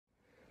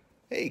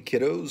Hey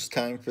kiddos,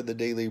 time for the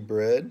daily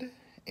bread,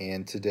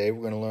 and today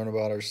we're going to learn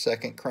about our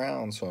second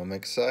crown, so I'm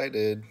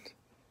excited.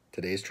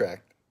 Today's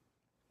tract.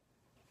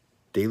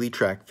 Daily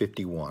Tract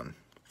 51,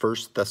 1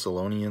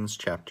 Thessalonians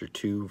chapter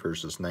 2,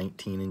 verses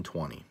 19 and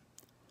 20.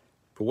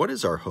 For what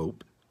is our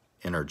hope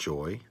and our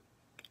joy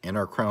and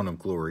our crown of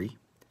glory?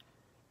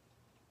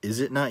 Is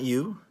it not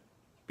you,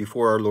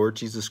 before our Lord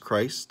Jesus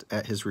Christ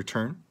at his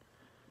return?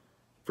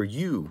 For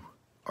you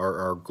are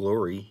our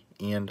glory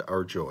and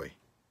our joy.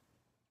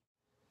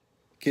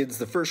 Kids,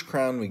 the first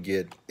crown we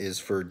get is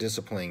for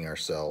disciplining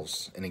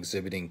ourselves and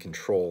exhibiting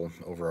control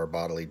over our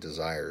bodily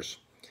desires.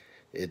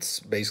 It's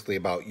basically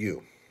about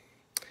you.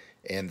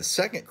 And the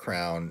second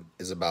crown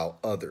is about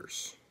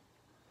others.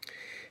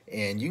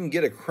 And you can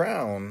get a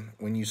crown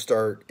when you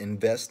start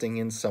investing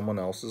in someone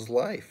else's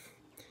life.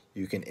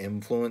 You can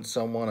influence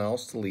someone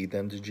else to lead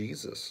them to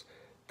Jesus.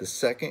 The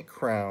second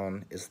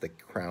crown is the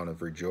crown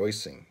of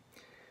rejoicing.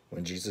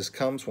 When Jesus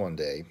comes one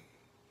day,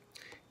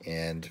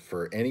 and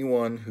for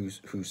anyone who's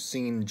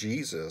seen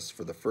Jesus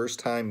for the first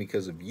time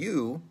because of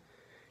you,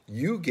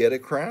 you get a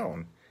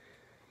crown.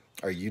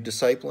 Are you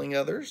discipling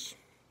others?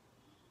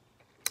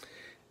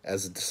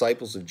 As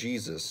disciples of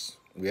Jesus,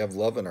 we have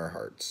love in our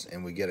hearts,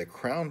 and we get a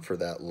crown for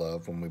that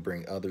love when we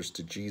bring others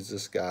to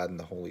Jesus, God, and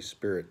the Holy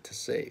Spirit to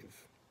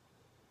save.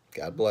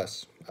 God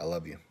bless. I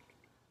love you.